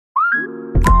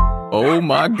Oh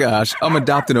my gosh, I'm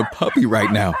adopting a puppy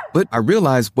right now. But I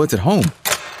realize what's at home.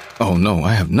 Oh no,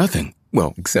 I have nothing.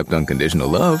 Well, except unconditional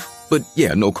love. But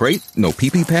yeah, no crate, no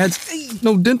pee-pee pads,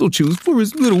 no dental chews for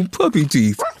his little puppy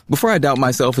teeth. Before I doubt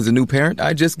myself as a new parent,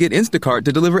 I just get Instacart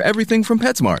to deliver everything from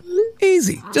PetSmart.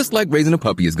 Easy, just like raising a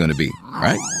puppy is gonna be,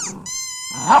 right?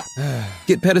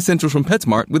 Get Pet Essentials from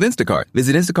PetSmart with Instacart.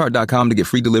 Visit instacart.com to get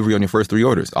free delivery on your first 3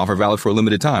 orders. Offer valid for a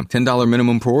limited time. $10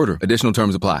 minimum per order. Additional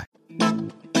terms apply.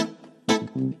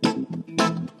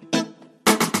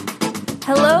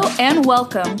 Hello and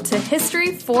welcome to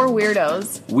History for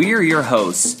Weirdos. We're your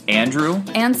hosts, Andrew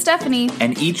and Stephanie.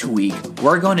 And each week,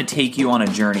 we're going to take you on a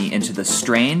journey into the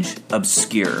strange,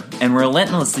 obscure, and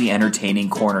relentlessly entertaining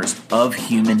corners of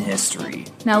human history.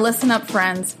 Now listen up,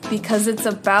 friends, because it's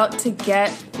about to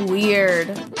get weird.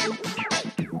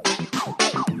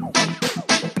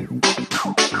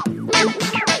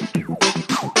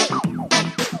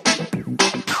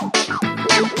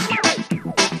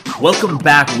 Welcome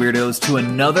back, Weirdos, to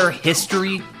another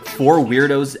History for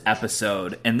Weirdos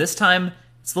episode. And this time,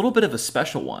 it's a little bit of a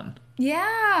special one.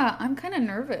 Yeah, I'm kind of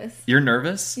nervous. You're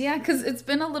nervous? Yeah, because it's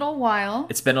been a little while.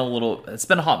 It's been a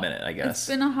hot minute, I guess. It's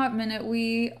been a hot minute.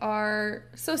 We are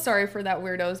so sorry for that,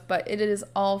 Weirdos, but it is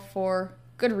all for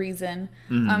good reason.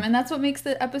 Mm-hmm. And that's what makes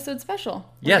the episode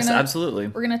special. Absolutely.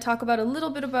 We're going to talk about a little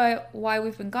bit about why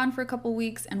we've been gone for a couple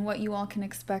weeks and what you all can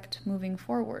expect moving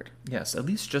forward. Yes, at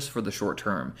least just for the short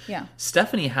term. Yeah.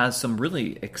 Stephanie has some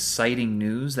really exciting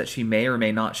news that she may or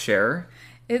may not share.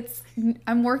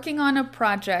 I'm working on a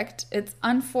project. It's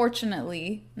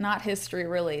unfortunately not history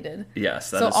related.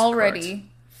 Yes, that is already correct.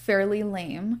 Fairly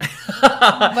lame.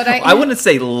 But I wouldn't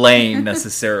say lame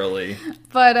necessarily.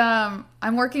 But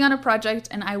I'm working on a project,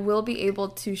 and I will be able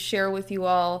to share with you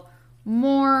all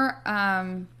more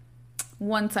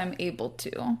once I'm able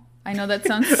to. I know that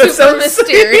sounds super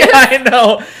mysterious. Yeah, I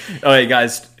know. All right,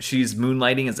 guys, she's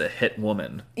moonlighting as a hit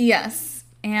woman. Yes,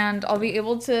 and I'll be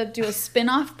able to do a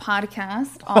spin-off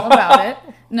podcast all about it.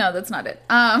 No, that's not it.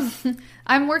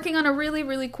 I'm working on a really,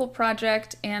 really cool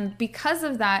project, and because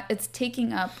of that, it's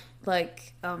taking up,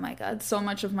 oh my God, so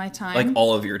much of my time. Like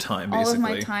all of your time, basically. All of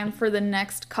my time for the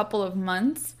next couple of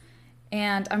months,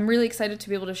 and I'm really excited to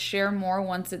be able to share more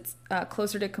once it's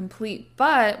closer to complete.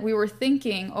 But we were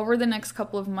thinking, over the next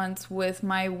couple of months, with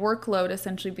my workload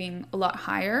essentially being a lot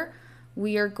higher,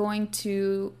 we are going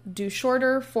to do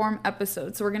shorter form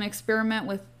episodes. So we're going to experiment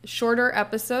with shorter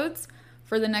episodes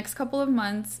for the next couple of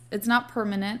months. It's not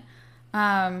permanent,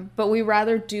 but we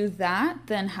rather do that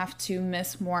than have to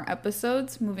miss more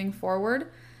episodes moving forward.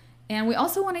 And we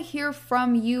also want to hear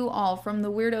from you all, from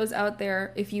the weirdos out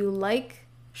there, if you like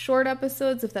short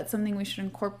episodes, if that's something we should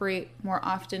incorporate more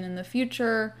often in the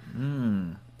future.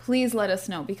 Please let us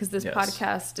know, because this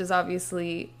podcast is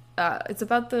obviously... it's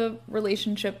about the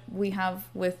relationship we have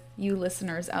with you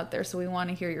listeners out there, so we want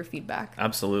to hear your feedback.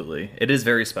 Absolutely. It is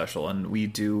very special, and we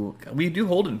do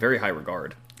hold in very high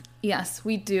regard. Yes,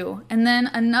 we do. And then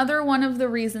another one of the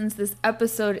reasons this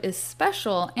episode is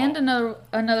special, and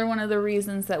another one of the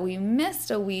reasons that we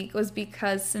missed a week, was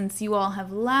because since you all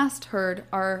have last heard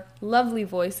our lovely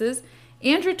voices,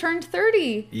 Andrew turned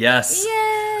 30. Yes.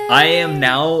 Yay! I am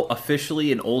now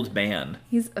officially an old man.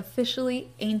 He's officially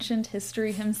ancient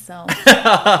history himself.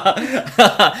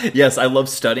 Yes, I love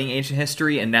studying ancient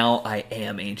history, and now I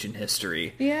am ancient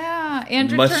history. Yeah.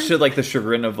 Andrew Much to the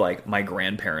chagrin of my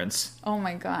grandparents. Oh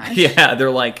my gosh. Yeah, they're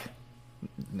like,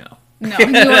 no. No,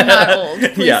 you are not old.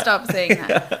 Please stop saying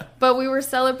that. But we were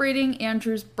celebrating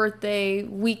Andrew's birthday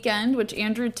weekend, which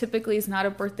Andrew typically is not a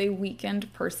birthday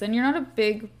weekend person. You're not a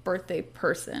big birthday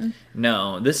person.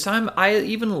 No, this time I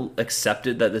even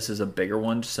accepted that this is a bigger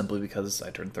one just simply because I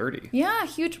turned 30. Yeah,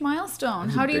 huge milestone.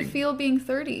 How do you feel being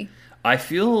 30? I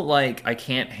feel like I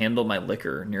can't handle my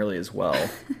liquor nearly as well.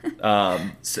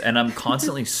 And I'm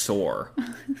constantly sore.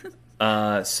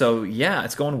 So yeah,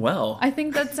 it's going well. I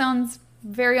think that sounds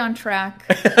very on track.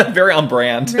 Very on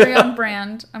brand. Very on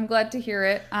brand. I'm glad to hear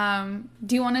it.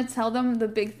 Do you want to tell them the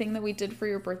big thing that we did for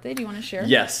your birthday? Do you want to share?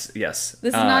 Yes. This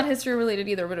is not history related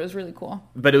either, but it was really cool.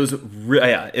 But it was,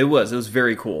 it was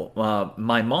very cool.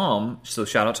 My mom, so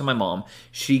shout out to my mom,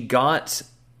 she got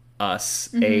us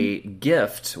a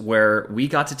gift where we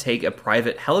got to take a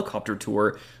private helicopter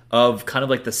tour of kind of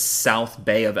like the South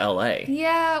Bay of LA.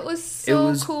 Yeah, it was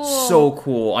so cool. So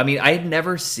cool. I mean, I had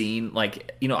never seen,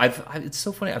 it's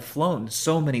so funny. I've flown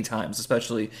so many times,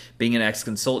 especially being an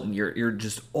ex-consultant. You're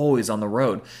just always on the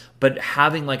road. But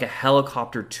having a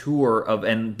helicopter tour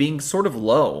and being sort of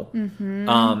low,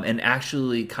 and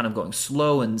actually kind of going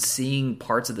slow and seeing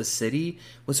parts of the city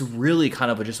was really kind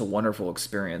of just a wonderful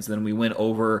experience. And then we went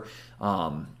over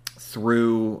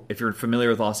through, if you're familiar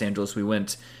with Los Angeles, we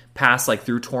went past like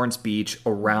through Torrance Beach,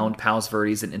 around Palos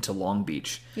Verdes, and into Long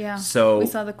Beach. Yeah. So we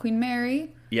saw the Queen Mary.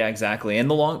 Yeah, exactly. And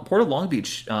the Port of Long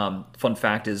Beach, fun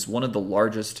fact, is one of the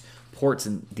largest ports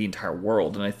in the entire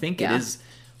world. And I think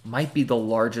might be the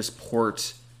largest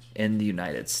port in the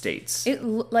United States.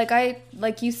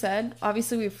 Like you said,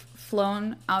 obviously we've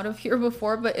flown out of here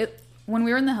before, but when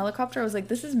we were in the helicopter, I was like,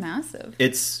 this is massive.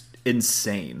 It's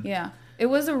insane. Yeah. It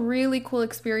was a really cool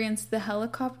experience. The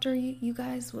helicopter, you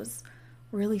guys, was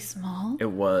really small.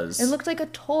 It was. It looked like a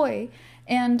toy,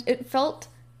 and it felt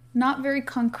not very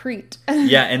concrete.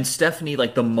 Yeah, and Stephanie,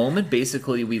 like, the moment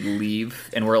basically we leave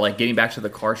and we're, like, getting back to the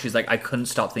car, she's like, I couldn't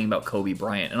stop thinking about Kobe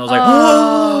Bryant. And I was like,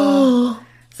 oh!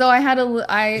 So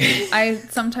I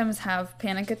sometimes have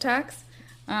panic attacks.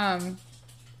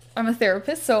 I'm a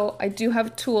therapist, so I do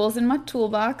have tools in my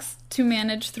toolbox to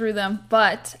manage through them.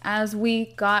 But as we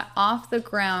got off the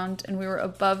ground and we were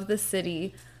above the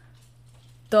city,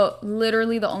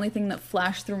 literally the only thing that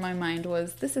flashed through my mind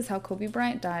was, this is how Kobe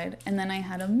Bryant died. And then I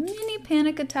had a mini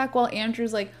panic attack while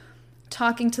Andrew's like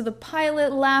talking to the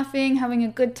pilot, laughing, having a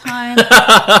good time.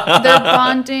 They're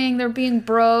bonding, they're being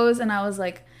bros. And I was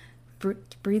like,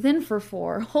 breathe in for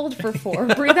 4, hold for 4,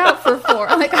 breathe out for 4.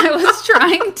 Like, I was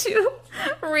trying to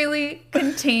really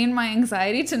contain my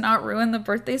anxiety to not ruin the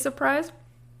birthday surprise.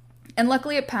 And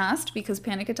luckily it passed, because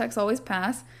panic attacks always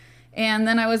pass. And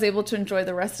then I was able to enjoy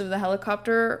the rest of the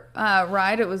helicopter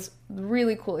ride. It was a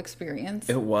really cool experience.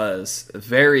 It was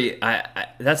very...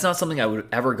 that's not something I would have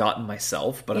ever gotten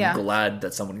myself, but I'm glad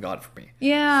that someone got it for me.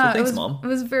 Yeah. So thanks, Mom. It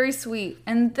was very sweet.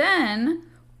 And then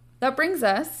that brings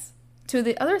us to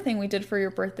the other thing we did for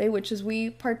your birthday, which is we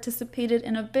participated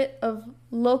in a bit of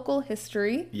local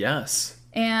history. Yes.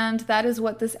 And that is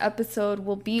what this episode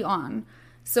will be on.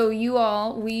 So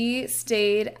we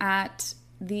stayed at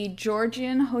the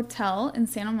Georgian Hotel in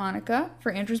Santa Monica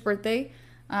for Andrew's birthday.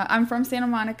 I'm from Santa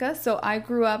Monica, so I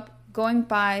grew up going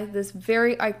by this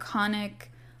very iconic,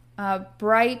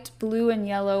 bright blue and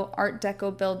yellow Art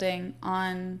Deco building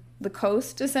on the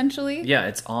coast, essentially. Yeah,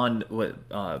 it's on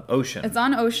Ocean. It's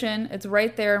on Ocean. It's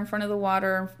right there in front of the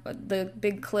water, the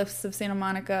big cliffs of Santa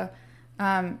Monica.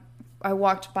 I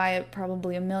walked by it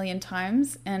probably 1,000,000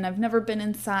 times, and I've never been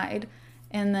inside.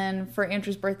 And then for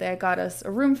Andrew's birthday, I got us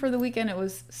a room for the weekend. It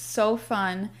was so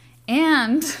fun.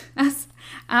 And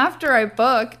after I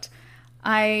booked,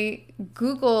 I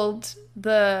Googled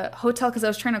the hotel because I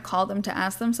was trying to call them to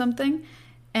ask them something.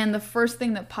 And the first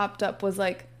thing that popped up was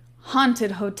like,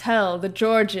 Haunted Hotel, the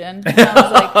Georgian. And I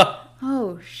was like,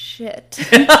 oh, shit.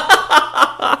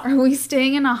 Are we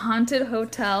staying in a haunted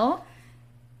hotel?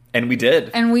 And we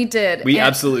did. We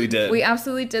absolutely did. We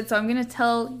absolutely did. So I'm going to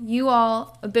tell you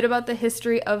all a bit about the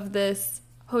history of this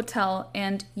hotel,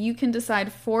 and you can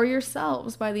decide for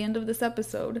yourselves by the end of this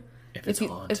episode if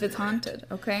it's haunted.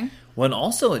 Okay? Well, and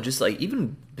also just like,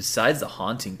 even besides the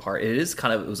haunting part, it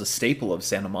was a staple of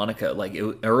Santa Monica. Like, it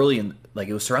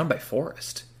was surrounded by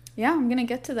forest. Yeah, I'm going to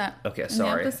get to that. Okay,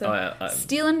 sorry.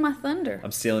 Stealing my thunder.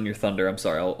 I'm stealing your thunder. I'm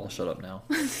sorry. I'll shut up now.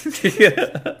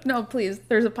 No, please.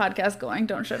 There's a podcast going.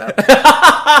 Don't shut up.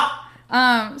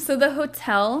 So the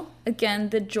hotel,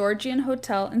 again, the Georgian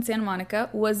Hotel in Santa Monica,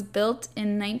 was built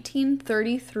in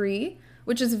 1933,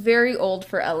 which is very old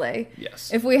for LA.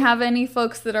 Yes. If we have any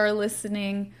folks that are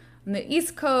listening on the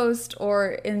East Coast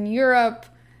or in Europe,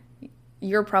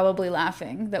 you're probably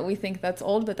laughing that we think that's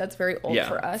old, but that's very old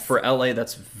for us. For LA,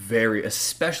 that's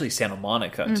especially Santa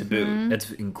Monica to boot.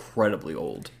 That's incredibly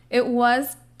old. It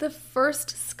was the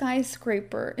first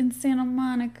skyscraper in Santa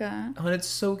Monica. Oh, and it's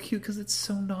so cute because it's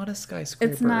so not a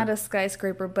skyscraper. It's not a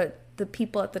skyscraper, but the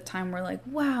people at the time were like,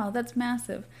 wow, that's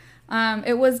massive.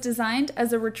 It was designed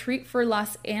as a retreat for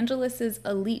Los Angeles'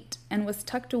 elite and was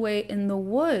tucked away in the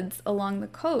woods along the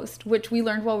coast, which we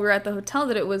learned while we were at the hotel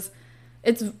that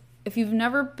it's if you've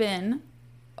never been,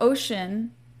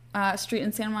 Ocean Street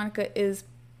in Santa Monica is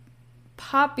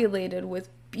populated with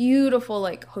beautiful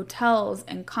like hotels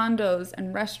and condos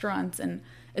and restaurants, and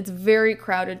it's very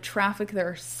crowded. Traffic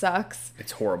there sucks.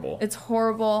 It's horrible.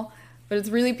 But it's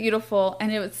really beautiful,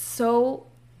 and it was so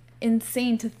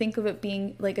insane to think of it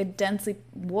being like a dense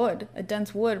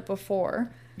wood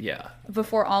before. Yeah.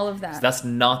 Before all of that. So that's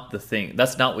not the thing.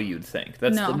 That's not what you'd think.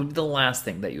 That's the last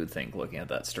thing that you would think looking at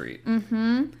that street.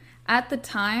 Mm-hmm. At the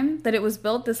time that it was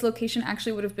built, this location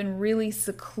actually would have been really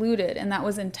secluded, and that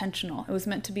was intentional. It was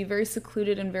meant to be very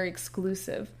secluded and very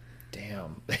exclusive.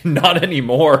 Damn. Not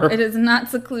anymore. It is not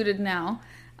secluded now.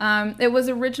 It was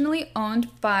originally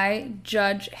owned by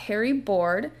Judge Harry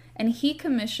Board, and he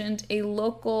commissioned a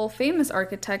local famous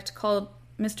architect called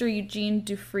Mr. Eugene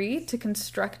Dufresne to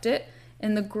construct it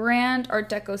in the grand Art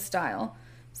Deco style.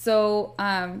 So,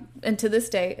 and to this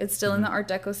day, it's still in the Art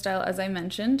Deco style, as I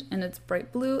mentioned, and it's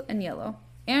bright blue and yellow.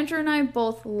 Andrew and I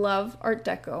both love Art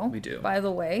Deco. We do. By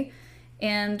the way.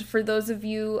 And for those of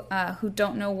you who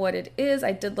don't know what it is,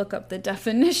 I did look up the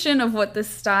definition of what this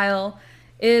style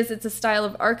is. It's a style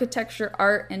of architecture,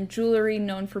 art, and jewelry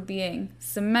known for being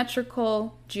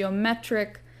symmetrical,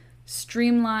 geometric,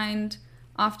 streamlined,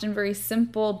 often very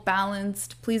simple,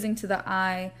 balanced, pleasing to the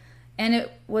eye. And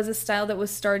it was a style that was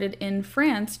started in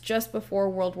France just before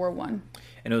World War I.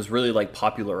 And it was really like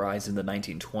popularized in the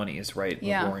 1920s, right?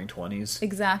 Yeah. The Roaring 20s.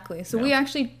 Exactly. So we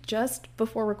actually, just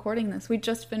before recording this, we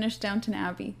just finished Downton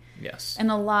Abbey. Yes. And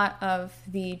a lot of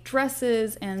the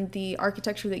dresses and the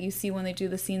architecture that you see when they do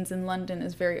the scenes in London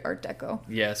is very Art Deco.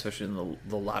 Yeah, especially in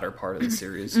the latter part of the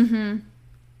series.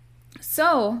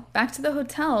 So, back to the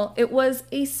hotel. It was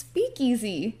a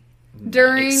speakeasy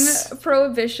during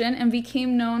Prohibition and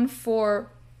became known for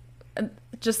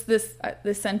just this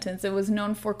sentence. It was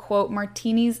known for, quote,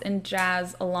 martinis and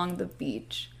jazz along the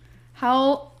beach.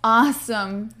 How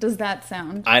awesome does that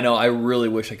sound? I know. I really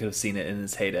wish I could have seen it in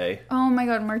its heyday. Oh my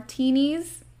god,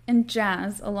 martinis and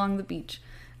jazz along the beach.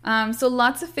 So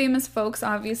lots of famous folks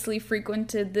obviously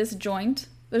frequented this joint.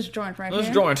 This joint right here.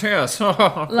 This joint, yes.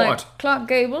 Like What? Clark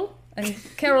Gable and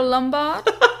Carol Lombard.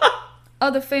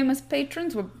 Other famous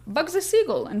patrons were Bugsy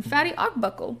Siegel and Fatty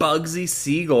Arbuckle. Bugsy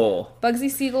Siegel.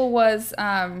 Bugsy Siegel was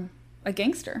a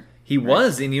gangster. He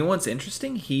was, and you know what's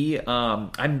interesting? He, I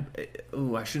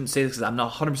shouldn't say this because I'm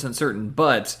not 100% certain,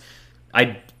 but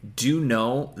I do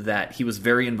know that he was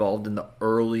very involved in the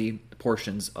early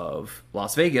portions of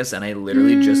Las Vegas, and I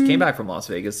literally just came back from Las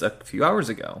Vegas a few hours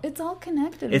ago. It's all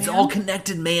connected, It's man. all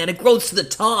connected, man. It grows to the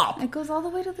top. It goes all the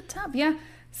way to the top, yeah.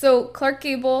 So Clark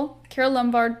Gable, Carol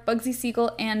Lombard, Bugsy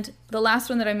Siegel, and the last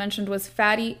one that I mentioned was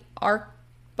Fatty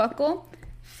Arbuckle.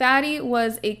 Fatty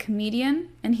was a comedian,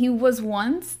 and he was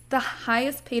once the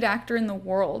highest paid actor in the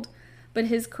world, but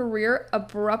his career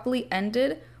abruptly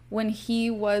ended when he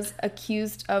was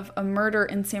accused of a murder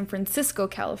in San Francisco,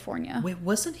 California. Wait,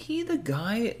 wasn't he the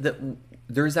guy that...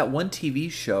 There was that one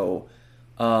TV show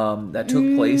that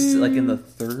took place like in the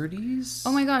 30s?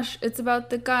 Oh my gosh, it's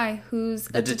about the guy who's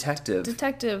The detective.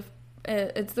 Detective.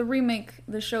 It's the remake,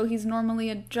 the show he's normally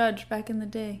a judge back in the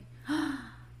day.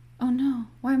 Oh no,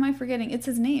 why am I forgetting? It's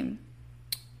his name.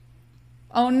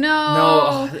 Oh no!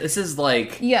 No, this is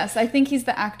like... Yes, I think he's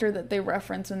the actor that they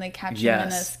reference when they catch him in a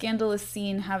Yes. scandalous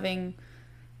scene having,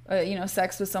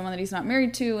 sex with someone that he's not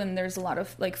married to, and there's a lot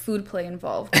of like food play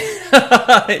involved.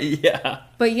 Yeah.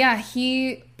 But yeah,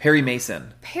 Perry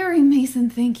Mason. Perry Mason,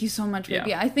 thank you so much, babe. Yeah.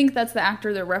 Yeah, I think that's the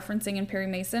actor they're referencing in Perry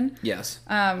Mason. Yes.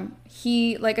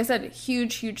 He, like I said,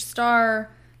 huge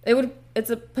star. It's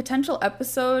a potential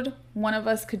episode one of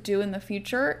us could do in the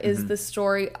future is the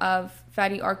story of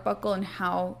Fatty Arbuckle and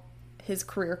how his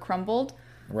career crumbled.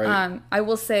 Right. I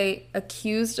will say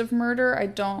accused of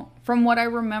murder. From what I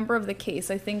remember of the case,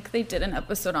 I think they did an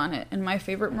episode on it. And My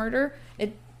Favorite Murder,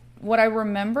 what I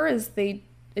remember is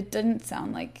it didn't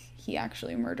sound like he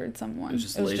actually murdered someone. It was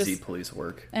just lazy police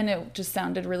work. And it just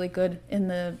sounded really good in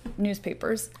the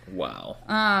newspapers. Wow.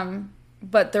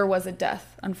 But there was a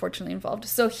death, unfortunately, involved.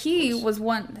 So he was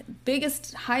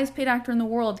highest paid actor in the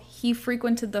world. He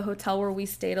frequented the hotel where we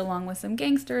stayed along with some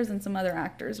gangsters and some other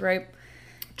actors, right?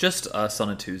 Just us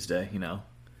on a Tuesday,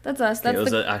 That's us. Okay,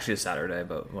 That's it was actually a Saturday,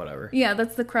 but whatever. yeah,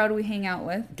 that's the crowd we hang out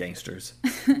with. Gangsters.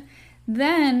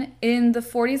 Then, in the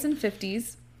 40s and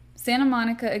 50s, Santa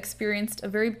Monica experienced a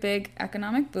very big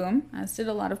economic boom, as did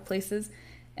a lot of places,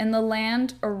 and the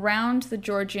land around the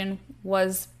Georgian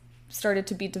started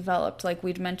to be developed, like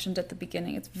we'd mentioned at the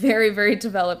beginning. It's very, very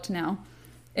developed now.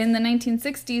 In the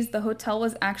 1960s, the hotel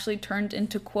was actually turned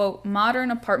into, quote,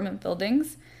 modern apartment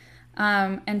buildings,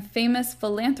 and famous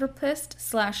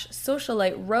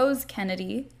philanthropist/socialite Rose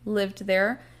Kennedy lived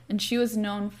there, and she was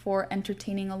known for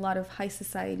entertaining a lot of high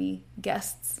society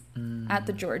guests at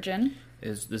the Georgian.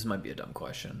 This might be a dumb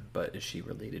question, but is she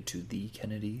related to the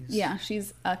Kennedys? Yeah,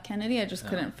 she's a Kennedy. I just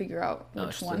couldn't figure out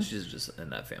which one. She's just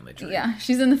in that family tree. Yeah,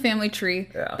 she's in the family tree.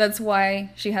 Yeah. That's why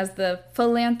she has the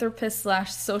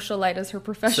philanthropist/socialite as her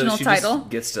professional so she title. just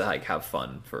gets to like have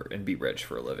fun and be rich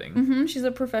for a living. She's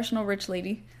a professional rich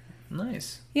lady.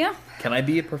 Nice. Yeah. Can I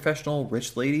be a professional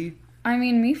rich lady? I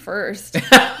mean, me first.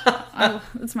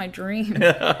 That's my dream.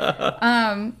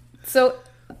 So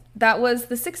that was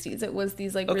the 60s. It was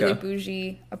these really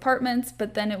bougie apartments,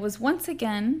 but then it was once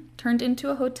again turned into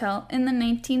a hotel in the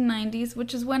 1990s,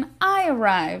 which is when I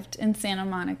arrived in Santa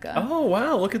Monica. Oh,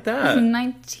 wow. Look at that.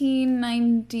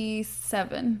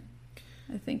 1997,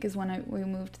 I think, is when we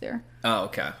moved there. Oh,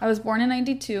 okay. I was born in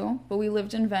 92, but we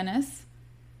lived in Venice.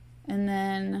 And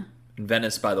then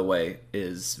Venice, by the way,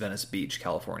 is Venice Beach,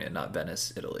 California, not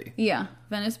Venice, Italy. Yeah,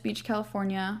 Venice Beach,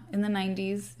 California in the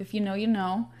 90s. If you know, you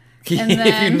know. And then,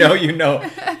 if you know, you know.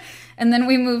 And then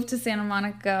we moved to Santa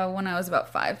Monica when I was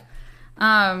about 5.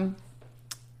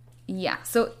 Yeah,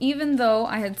 so even though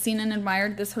I had seen and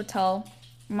admired this hotel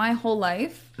my whole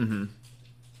life,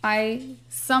 I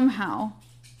somehow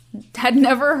had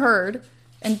never heard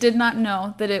and did not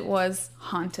know that it was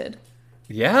haunted.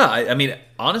 Yeah, I mean,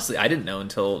 honestly, I didn't know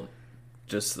until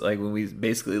just like when we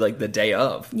basically like the day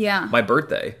of my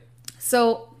birthday.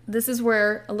 So this is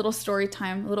where a little story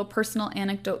time, a little personal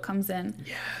anecdote comes in.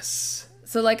 Yes.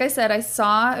 So like I said, I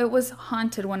saw it was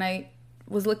haunted when I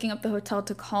was looking up the hotel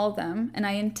to call them, and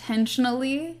I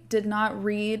intentionally did not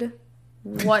read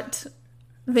what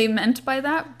they meant by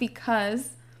that because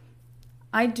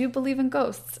I do believe in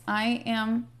ghosts. I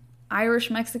am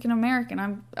Irish Mexican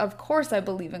American. Of course I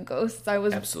believe in ghosts. I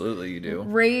was absolutely, you do,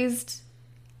 raised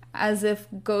as if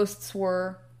ghosts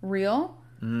were real.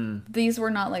 These were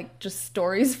not like just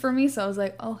stories for me, so I was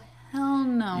like, oh hell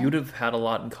no. You would have had a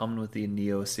lot in common with the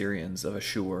Neo-Assyrians of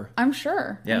Ashur. I'm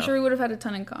sure. Yeah. I'm sure we would have had a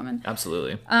ton in common.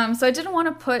 Absolutely. So I didn't want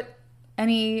to put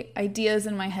any ideas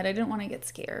in my head. I didn't want to get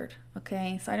scared.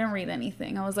 Okay, so I didn't read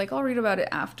anything. I was like, I'll read about it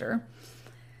after.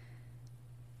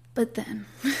 But then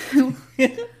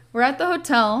we're at the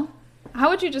hotel. How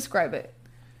would you describe it?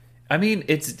 I mean,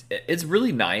 it's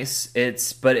really nice.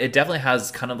 But it definitely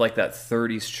has kind of like that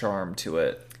 30s charm to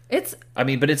it. But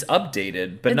it's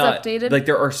updated, but not updated. Like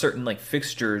there are certain like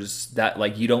fixtures that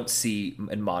like you don't see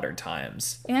in modern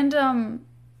times. And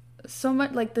so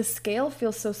much like the scale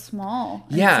feels so small.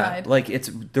 Yeah, inside. like it's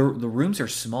the rooms are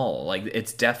small. Like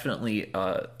it's definitely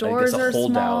doors like it's a are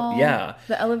holdout. small. Yeah,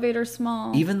 the elevator's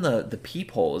small. Even the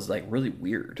peephole is like really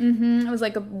weird. It was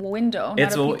like a window.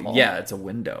 Not a peephole. Yeah, it's a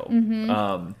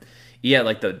window. Yeah,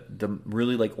 like the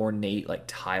really like ornate like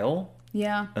tile.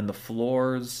 Yeah. And the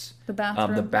floors, the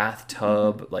bathroom, the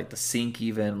bathtub, like the sink,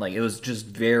 even like it was just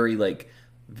very like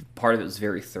part of it was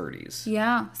very 30s.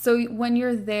 Yeah. So when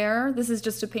you're there, this is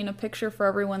just to paint a picture for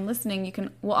everyone listening.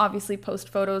 We'll obviously post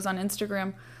photos on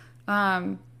Instagram,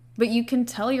 but you can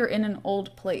tell you're in an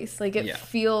old place. Like it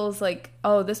feels like,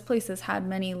 oh, this place has had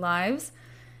many lives.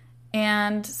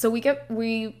 And so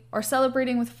we are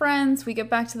celebrating with friends. We get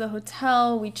back to the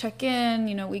hotel. We check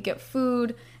in. We get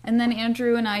food. And then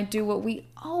Andrew and I do what we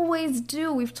always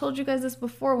do. We've told you guys this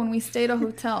before when we stay at a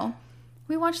hotel.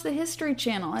 We watch the History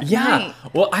Channel at night.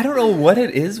 Well, I don't know what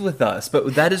it is with us,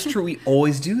 but that is true. We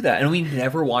always do that. And we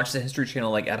never watch the History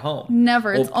Channel like at home.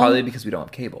 Never. Well, probably because we don't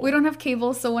have cable. We don't have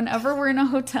cable, so whenever we're in a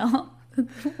hotel,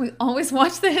 we always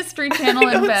watch the History Channel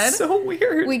in bed. It's so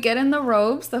weird. We get in the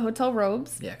robes, the hotel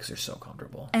robes. Yeah, because they're so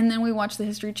comfortable. And then we watch the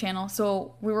History Channel.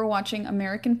 So we were watching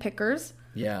American Pickers.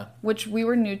 Yeah. Which we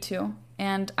were new to.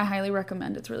 And I highly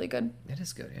recommend. It's really good. It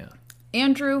is good, yeah.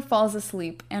 Andrew falls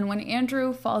asleep. And when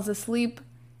Andrew falls asleep,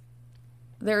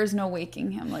 there is no waking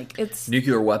him. Like it's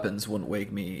nuclear weapons wouldn't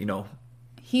wake me,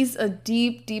 He's a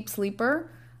deep, deep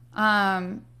sleeper.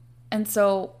 And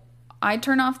so I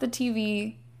turn off the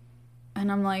TV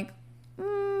and I'm like,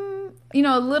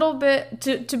 a little bit,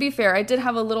 to be fair, I did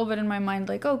have a little bit in my mind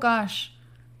like, oh gosh,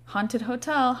 haunted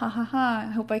hotel, ha ha ha,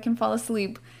 I hope I can fall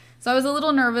asleep. So I was a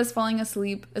little nervous falling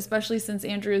asleep, especially since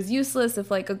Andrew is useless.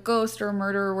 If like a ghost or a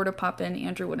murderer were to pop in,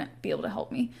 Andrew wouldn't be able to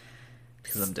help me.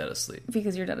 Because I'm dead asleep.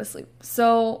 Because you're dead asleep.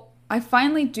 So I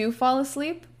finally do fall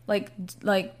asleep, like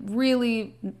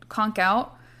really conk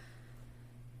out.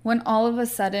 When all of a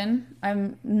sudden,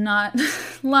 I'm not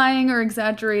lying or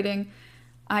exaggerating,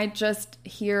 I just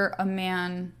hear a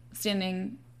man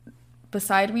standing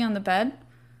beside me on the bed,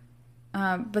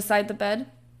 beside the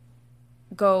bed,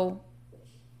 go,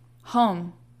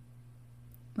 home.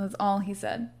 That's all he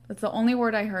said. That's the only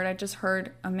word I heard. I just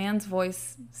heard a man's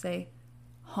voice say,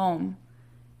 home.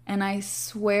 And I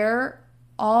swear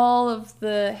all of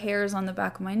the hairs on the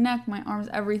back of my neck, my arms,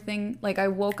 everything, like I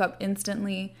woke up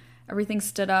instantly. Everything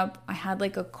stood up. I had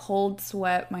like a cold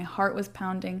sweat. My heart was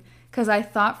pounding because I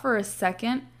thought for a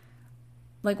second,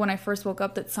 like when I first woke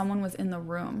up, that someone was in the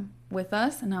room with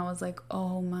us. And I was like,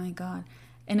 oh my God.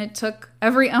 And it took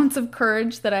every ounce of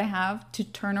courage that I have to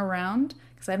turn around,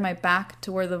 because I had my back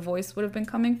to where the voice would have been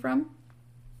coming from,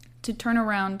 to turn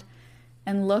around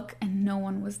and look, and no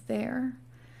one was there.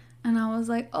 And I was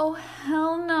like, oh,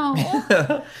 hell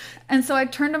no. And so I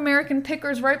turned American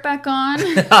Pickers right back on,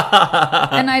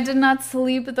 and I did not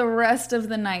sleep the rest of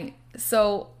the night.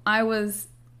 So I was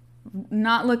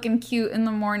not looking cute in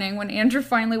the morning. When Andrew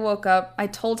finally woke up, I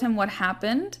told him what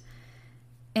happened.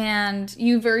 And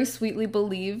you very sweetly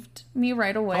believed me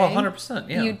right away. Oh, 100%,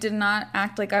 yeah. You did not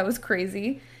act like I was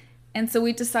crazy. And so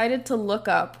we decided to look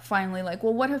up finally, like,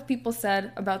 well, what have people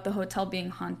said about the hotel being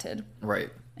haunted? Right.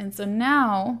 And so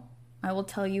now I will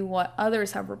tell you what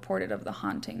others have reported of the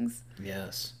hauntings.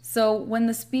 Yes. So when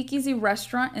the Speakeasy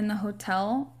restaurant in the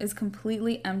hotel is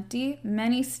completely empty,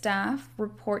 many staff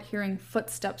report hearing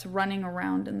footsteps running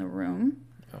around in the room.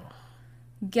 Oh.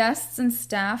 Guests and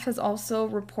staff has also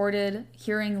reported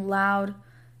hearing loud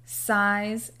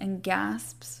sighs and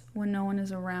gasps when no one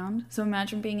is around. So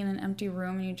imagine being in an empty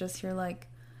room and you just hear like,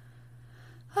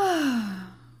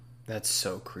 That's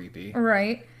so creepy.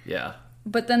 right? Yeah.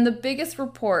 But then the biggest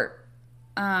report,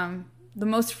 the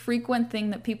most frequent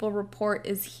thing that people report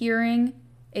is hearing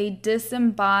a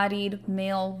disembodied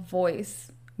male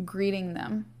voice greeting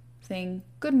them, saying,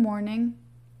 "Good morning."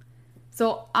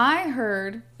 So I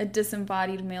heard a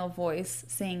disembodied male voice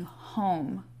saying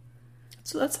home.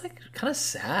 So that's like kind of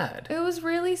sad. It was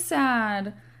really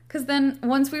sad. Because then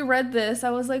once we read this,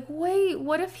 I was like, wait,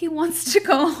 what if he wants to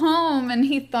go home and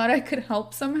he thought I could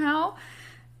help somehow?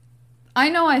 I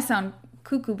know I sound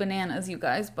cuckoo bananas, you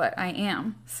guys, but I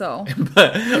am. So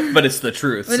but it's the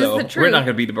truth. But so it's the truth. we're not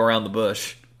going to beat around the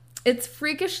bush. it's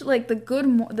freakish. Like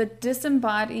the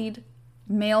disembodied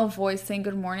male voice saying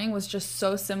good morning was just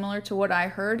so similar to what I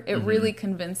heard. It really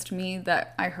convinced me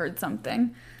that I heard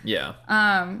something. Yeah.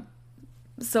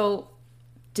 So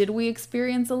did we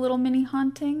experience a little mini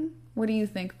haunting? What do you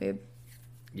think, babe?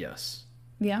 Yes.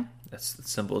 Yeah? That's as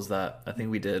simple as that. I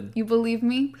think we did. You believe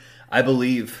me? I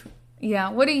believe. Yeah.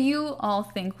 What do you all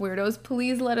think, weirdos?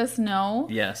 Please let us know.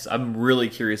 Yes. I'm really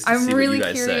curious to I'm see really what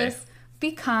you guys curious. say.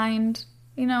 Be kind,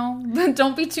 you know.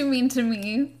 Don't be too mean to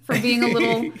me for being a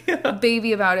little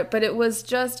baby about it. But it was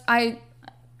just I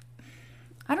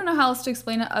don't know how else to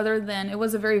explain it other than it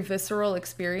was a very visceral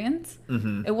experience.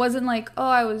 Mm-hmm. It wasn't like, oh,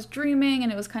 I was dreaming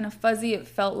and it was kind of fuzzy. It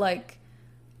felt like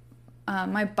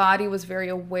my body was very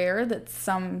aware that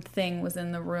something was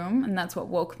in the room, and that's what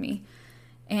woke me.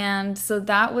 And so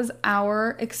that was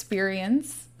our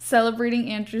experience celebrating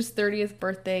Andrew's 30th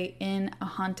birthday in a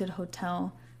haunted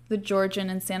hotel, the Georgian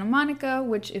in Santa Monica,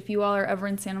 which if you all are ever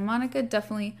in Santa Monica,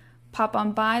 definitely pop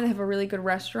on by. They have a really good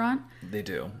restaurant. They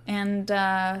do. And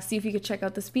see if you could check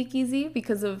out the Speakeasy.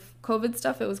 Because of COVID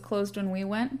stuff, it was closed when we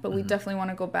went, but we definitely want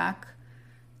to go back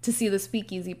to see the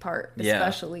Speakeasy part,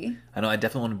 especially. Yeah. I know, I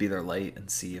definitely want to be there late and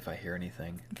see if I hear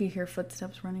anything. If you hear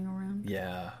footsteps running around.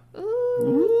 Yeah.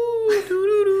 Ooh.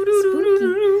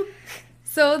 Spooky.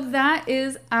 So that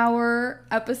is our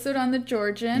episode on the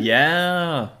Georgian.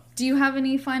 Yeah. Do you have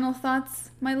any final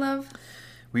thoughts, my love?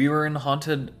 We were in a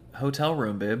haunted hotel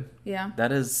room, babe. Yeah.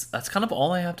 That's kind of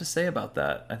all I have to say about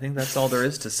that. I think that's all there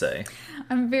is to say.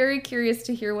 I'm very curious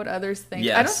to hear what others think.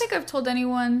 Yes. I don't think I've told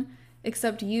anyone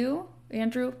except you,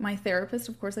 Andrew, my therapist.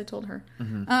 Of course, I told her.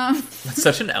 Mm-hmm. That's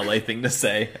such an LA thing to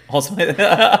say. Also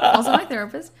my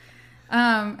therapist.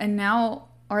 And now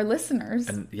our listeners.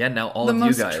 And yeah, now all the of you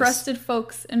guys. The most trusted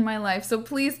folks in my life. So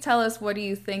please tell us, what do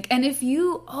you think? And if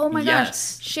you, oh my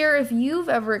gosh, share if you've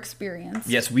ever experienced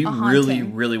Yes, we really,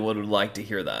 really would like to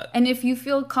hear that. And if you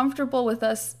feel comfortable with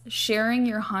us sharing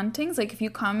your hauntings, like if you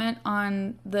comment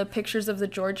on the pictures of the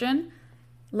Georgian,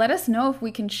 let us know if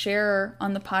we can share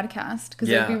on the podcast, because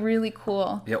it'd be really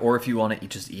cool. Yeah, or if you want to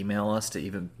just email us to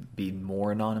even be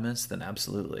more anonymous, then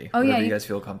absolutely. Oh, whatever you guys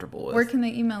feel comfortable with. Where can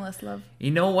they email us, love?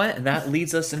 You know what? And that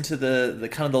leads us into the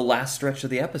kind of the last stretch of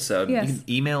the episode. Yes. You can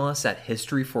email us at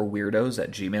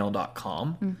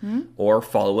historyforweirdos@gmail.com or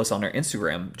follow us on our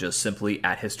Instagram, just simply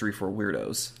at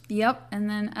historyforweirdos. Yep. And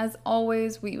then as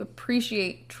always, we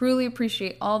truly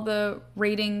appreciate all the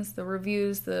ratings, the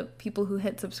reviews, the people who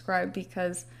hit subscribe,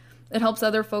 because it helps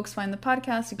other folks find the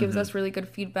podcast. It gives us really good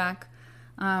feedback.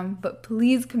 But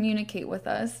please communicate with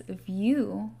us if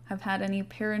you have had any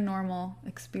paranormal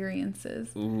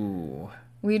experiences. Ooh.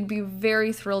 We'd be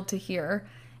very thrilled to hear.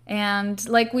 And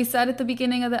like we said at the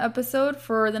beginning of the episode,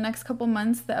 for the next couple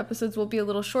months, the episodes will be a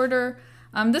little shorter.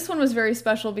 This one was very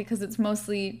special because it's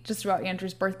mostly just about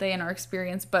Andrew's birthday and our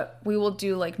experience, but we will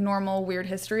do like normal Weird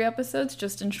History episodes,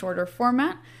 just in shorter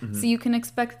format. So you can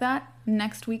expect that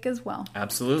next week as well.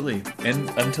 Absolutely. And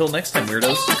until next time,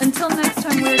 weirdos. Until next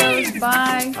time, weirdos.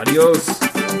 Bye.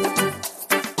 Adios.